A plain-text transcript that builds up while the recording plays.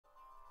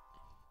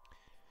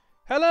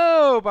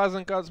Hello, boys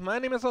and girls, my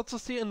name is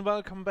Otsusi and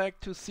welcome back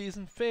to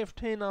season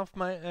 15 of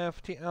my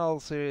FTL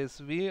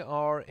series. We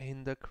are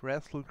in the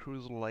Kestrel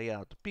Cruiser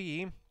layout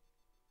B,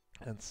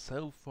 and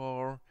so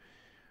far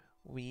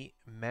we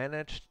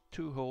managed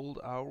to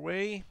hold our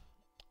way.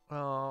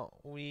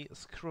 We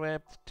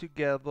scrapped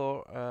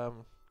together a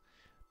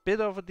bit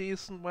of a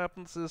decent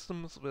weapon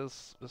systems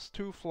with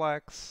two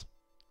flags,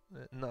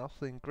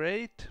 nothing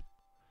great.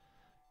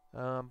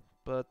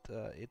 But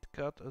it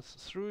got us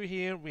through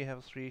here. We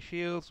have 3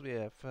 shields, we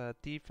have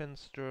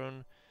defense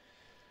drone.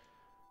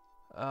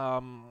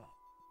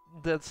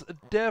 That's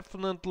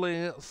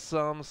definitely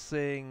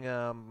something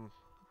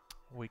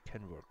we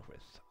can work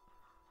with.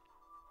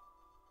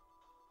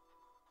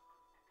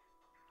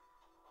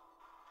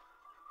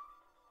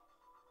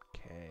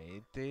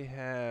 Okay, they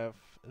have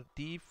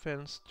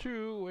defense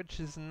too, which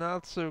is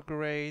not so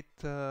great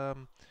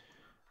for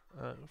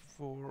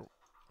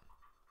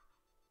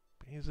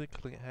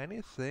basically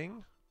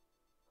anything.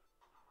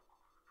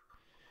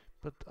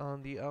 But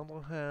on the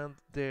other hand,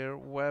 their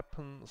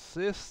weapon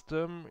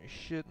system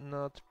should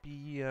not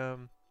be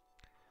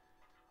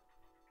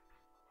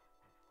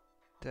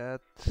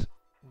that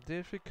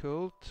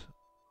difficult.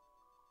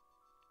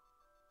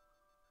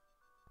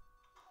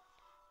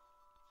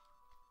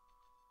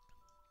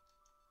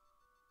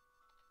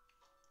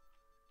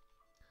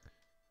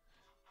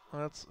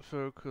 Let's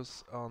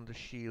focus on the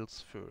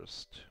shields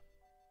first.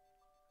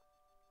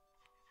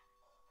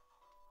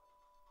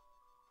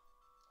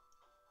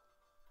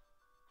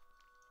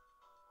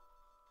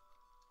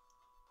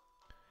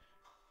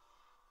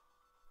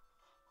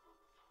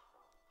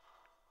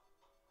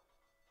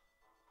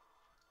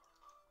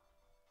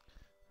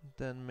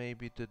 Then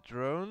maybe the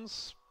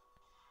drones.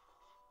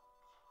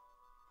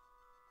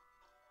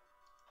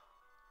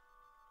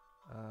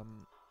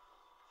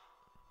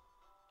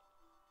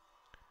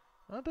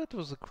 Oh, that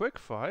was a quick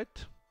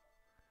fight.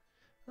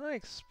 I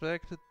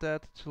expected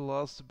that to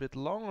last a bit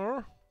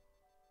longer.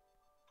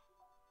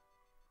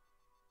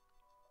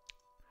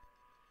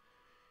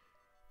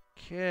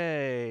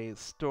 Okay,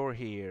 store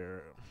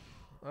here.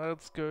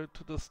 Let's go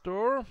to the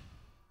store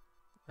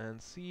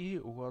and see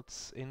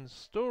what's in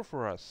store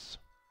for us.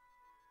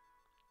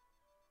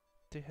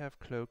 They have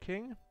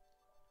cloaking.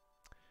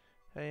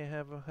 I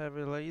have a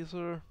heavy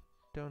laser.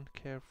 Don't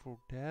care for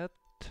that.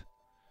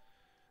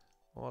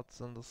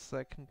 What's on the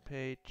second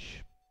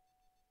page?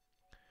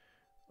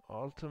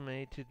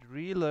 Automated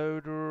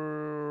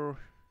reloader.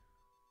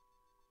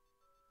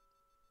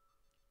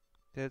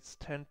 That's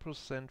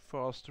 10%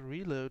 faster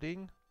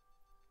reloading.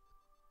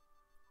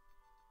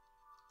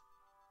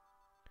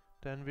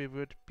 Then we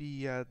would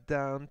be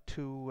down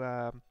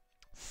to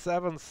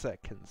 7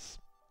 seconds.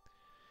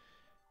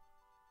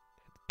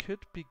 It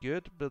could be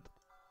good, but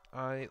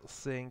I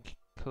think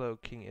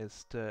cloaking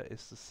is the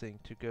thing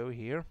to go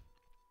here.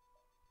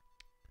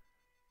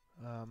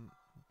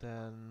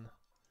 Then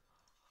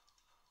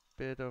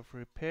bit of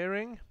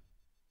repairing,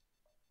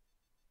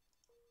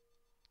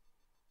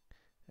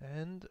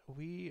 and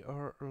we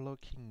are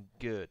looking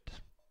good.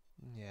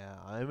 Yeah,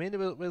 I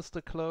mean with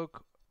the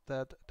cloak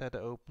that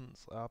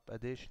opens up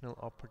additional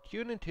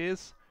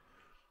opportunities.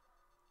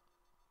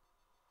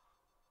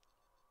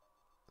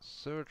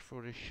 Search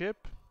for the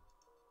ship.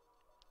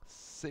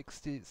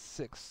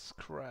 66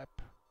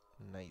 scrap.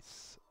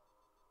 Nice.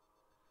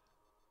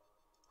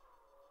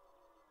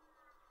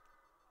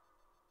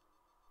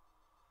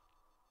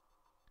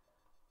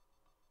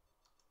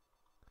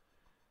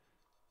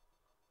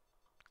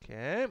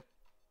 Okay.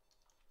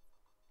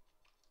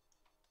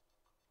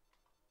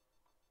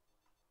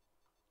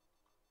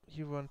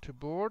 You want to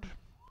board?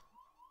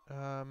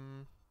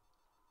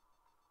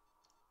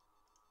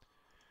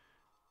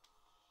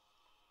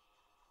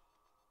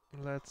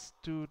 Let's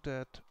do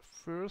that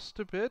first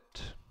a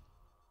bit.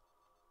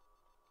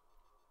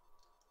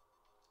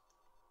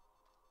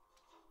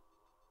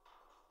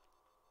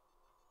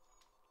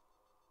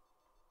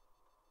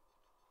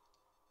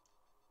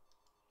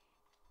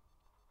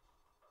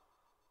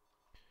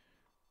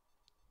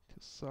 To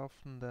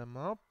soften them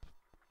up,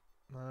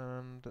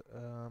 and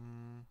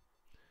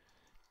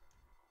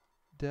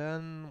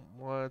then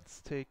let's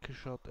take a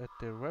shot at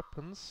their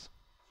weapons.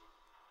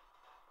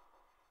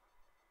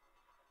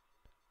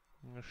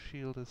 The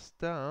shield is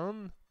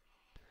down.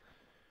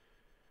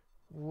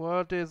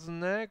 What is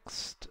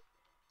next?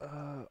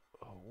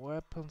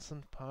 Weapons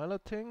and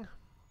piloting.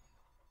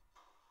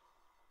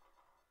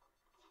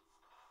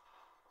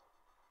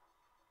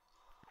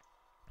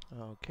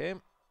 Okay.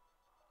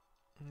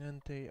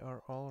 And they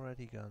are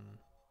already gone.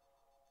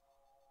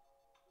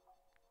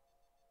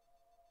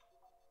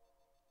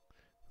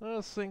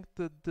 I think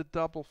the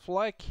double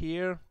flag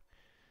here,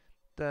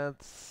 that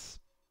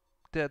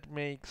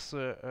makes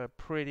a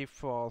pretty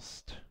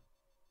fast,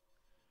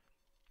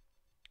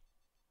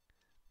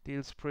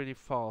 deals pretty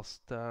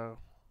fast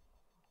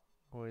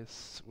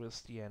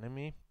with the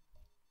enemy.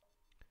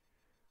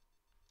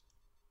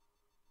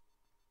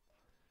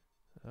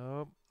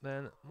 Oh,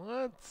 then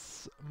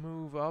let's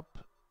move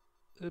up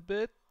a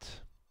bit.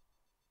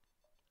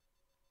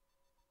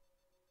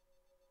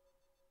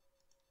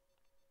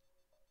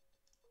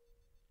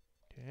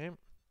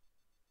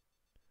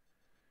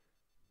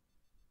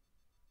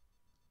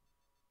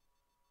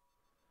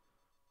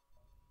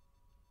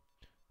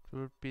 It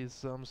would be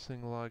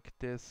something like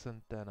this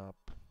and then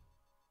up.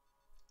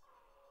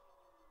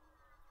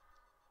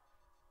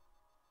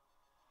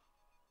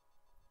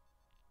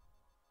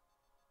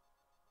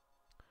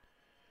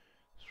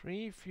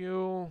 Three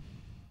fuel.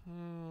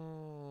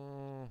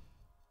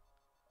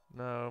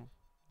 No,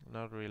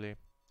 not really.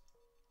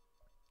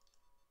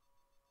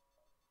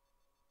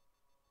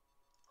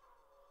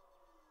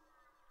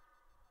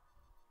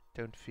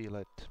 Don't feel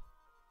it.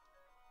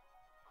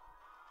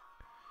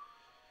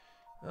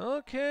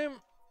 Okay.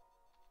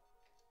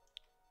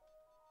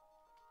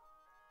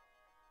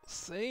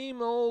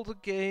 Same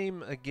old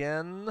game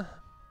again.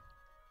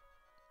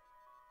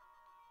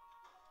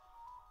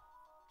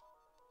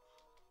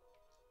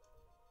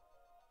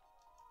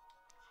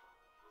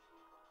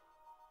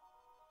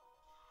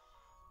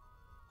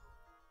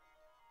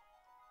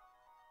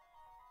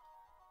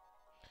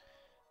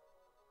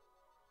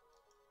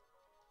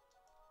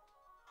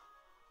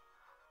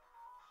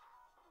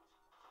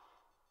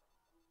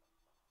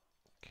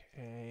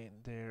 Okay,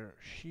 their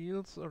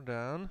shields are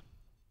down.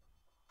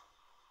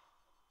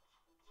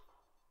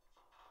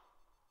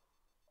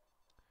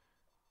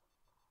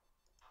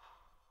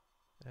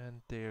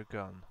 And they're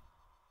gone.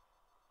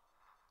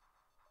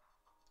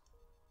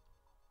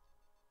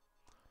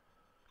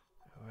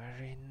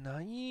 Very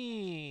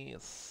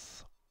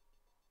nice.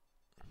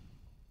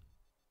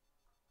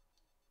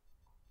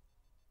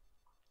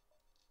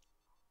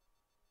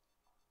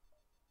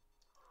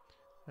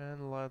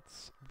 And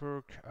let's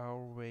work our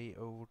way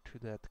over to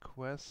that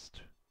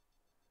quest.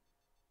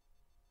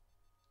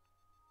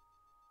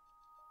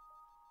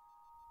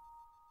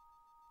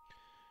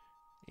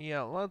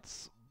 Yeah,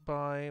 let's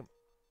buy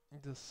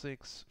the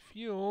 6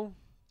 fuel.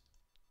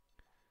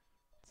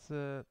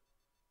 The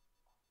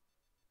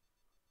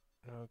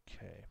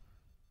okay.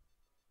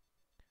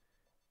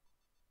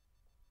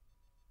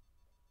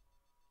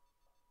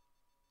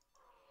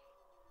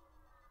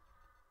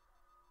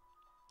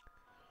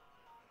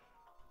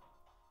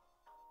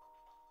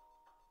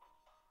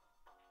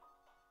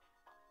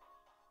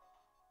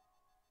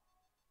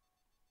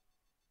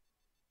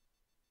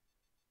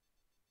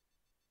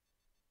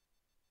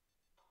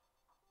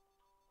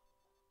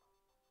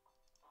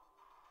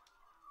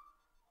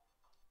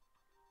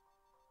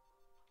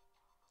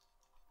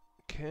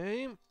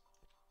 Okay.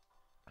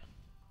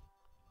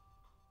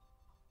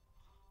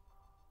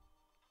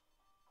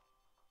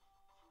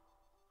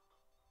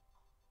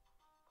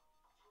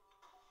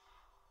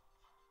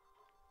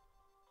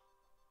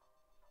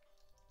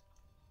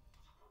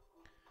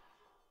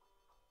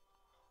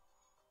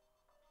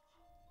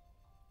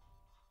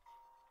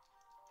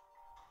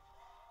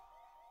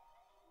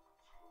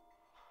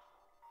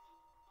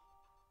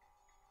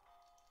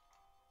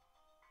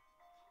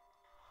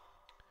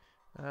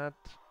 That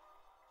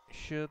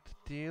should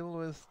deal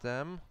with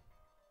them.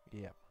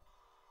 Yeah.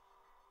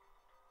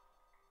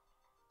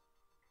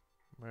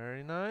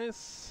 Very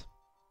nice.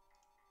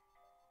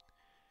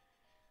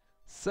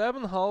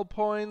 7 hull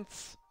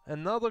points,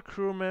 another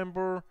crew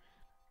member,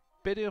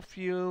 bit of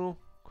fuel,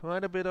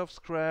 quite a bit of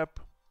scrap.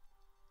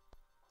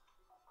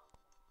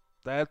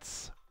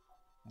 That's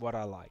what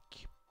I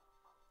like.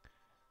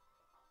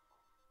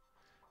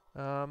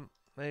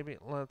 Maybe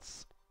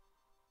let's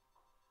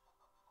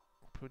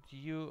put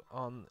you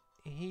on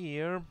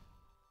here,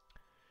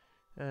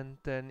 and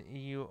then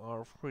you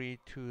are free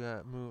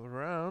to move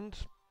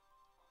around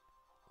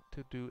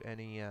to do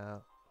any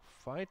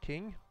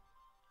fighting.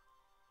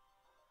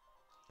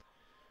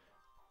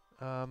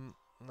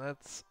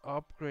 Let's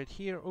upgrade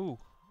here. Oh,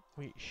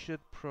 we should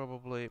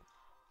probably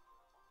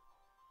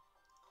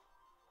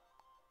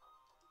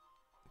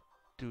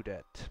do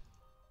that.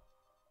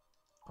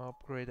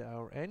 Upgrade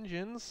our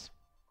engines.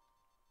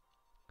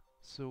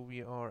 So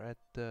we are at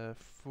the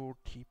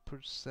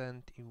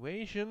 40%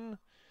 evasion,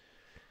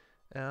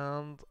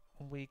 and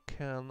we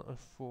can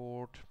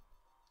afford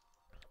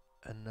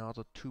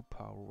another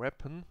 2-power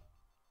weapon.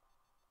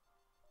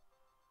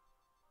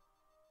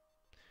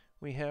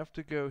 We have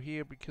to go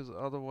here because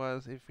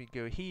otherwise if we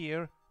go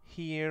here,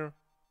 here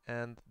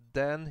and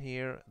then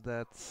here,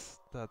 that's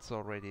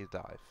already a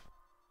dive.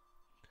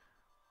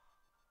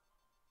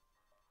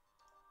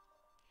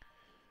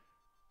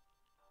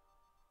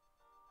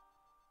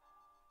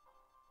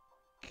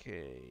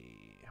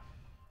 Okay,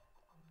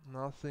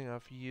 nothing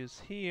of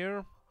use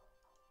here.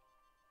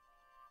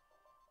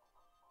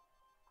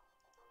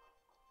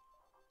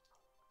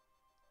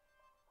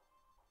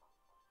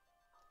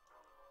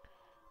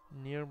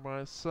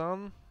 Nearby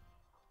sun.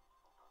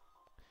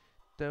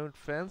 Don't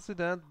fancy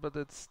that, but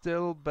it's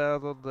still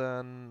better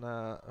than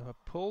a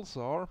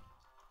pulsar.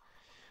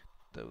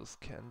 Those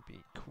can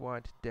be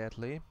quite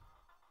deadly.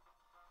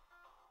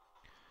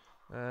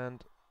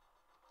 And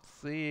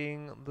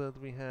seeing that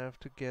we have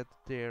to get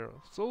their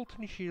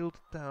Zoltan shield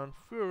down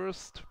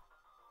first,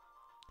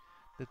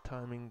 the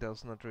timing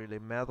does not really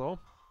matter.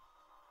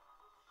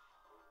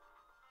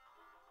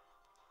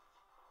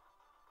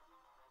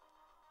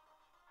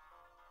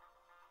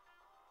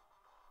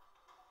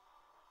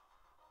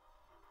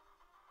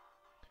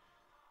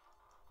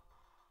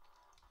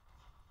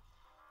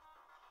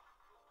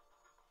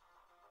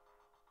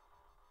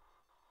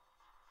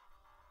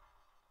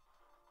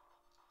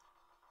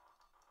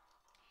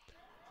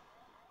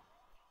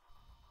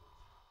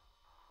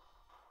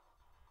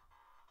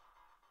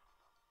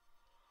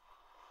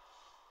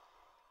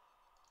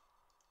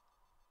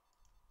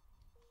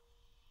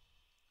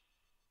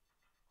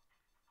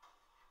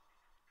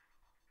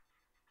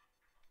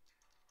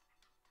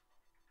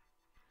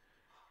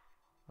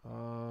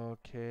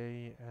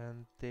 Okay,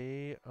 and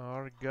they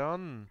are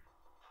gone.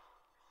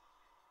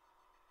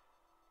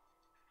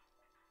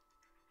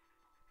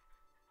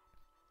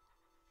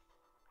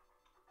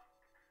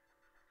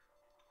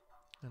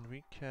 And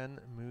we can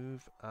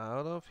move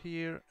out of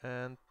here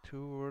and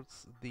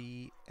towards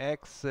the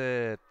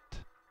exit.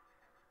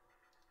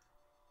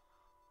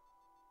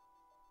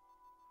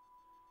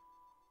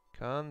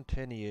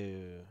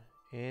 Continue.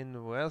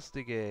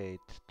 Investigate.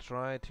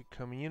 Try to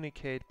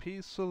communicate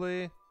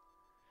peacefully.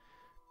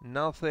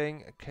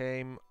 Nothing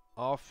came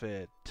of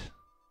it.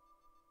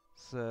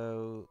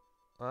 So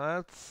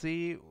let's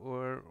see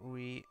where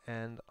we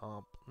end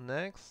up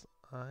next.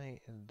 I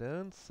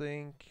don't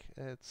think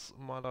it's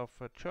much of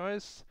a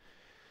choice.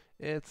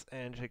 It's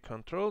Engi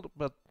controlled,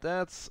 but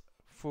that's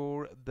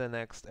for the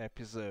next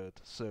episode.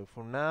 So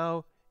for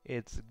now,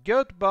 it's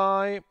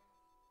goodbye.